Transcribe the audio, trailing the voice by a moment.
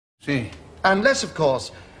See. Unless, of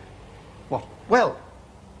course... What? Well,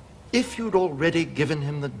 if you'd already given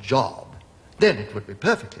him the job, then it would be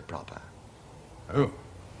perfectly proper. Oh.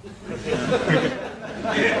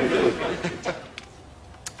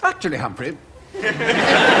 Actually, Humphrey,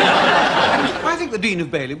 I think the Dean of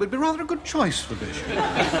Bailey would be rather a good choice for Bishop.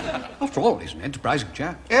 After all, he's an enterprising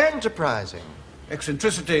chap. Enterprising.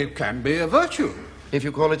 Eccentricity can be a virtue. If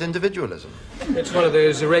you call it individualism. It's one of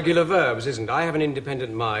those irregular verbs, isn't it? I have an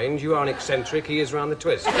independent mind, you are an eccentric, he is round the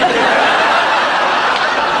twist.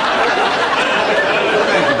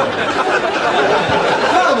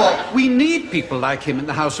 Furthermore, we need people like him in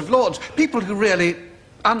the House of Lords. People who really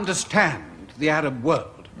understand the Arab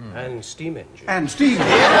world. And steam engine. And steam.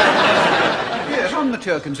 Yes, on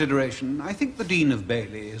mature consideration, I think the Dean of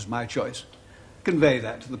Bailey is my choice. Convey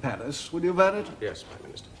that to the palace, will you, Vernet? Yes, Prime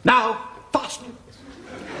Minister. Now, fast!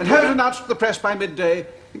 And have it announced to the press by midday,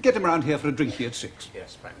 and get him round here for a drinky at 6.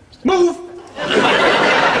 Yes, Prime Minister. Move!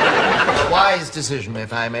 Wise decision,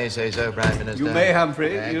 if I may say so, Prime Minister. You may,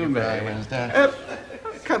 Humphrey, Thank you may. Prime Minister. How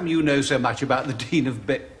come you know so much about the Dean of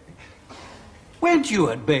Bailey? Weren't you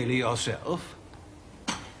at Bailey yourself?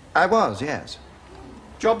 I was, yes.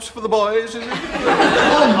 Jobs for the boys, is it?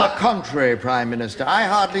 On the contrary, Prime Minister, I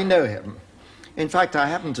hardly know him. In fact, I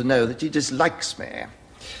happen to know that he dislikes me.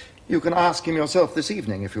 You can ask him yourself this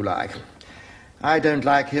evening, if you like. I don't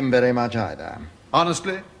like him very much either.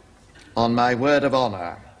 Honestly? On my word of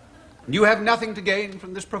honor. You have nothing to gain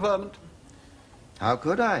from this preferment? How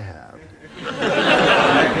could I have? In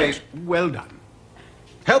that case, well done.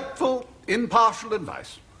 Helpful, impartial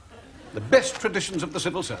advice. The best traditions of the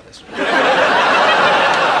civil service.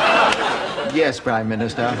 Yes, Prime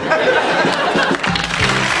Minister.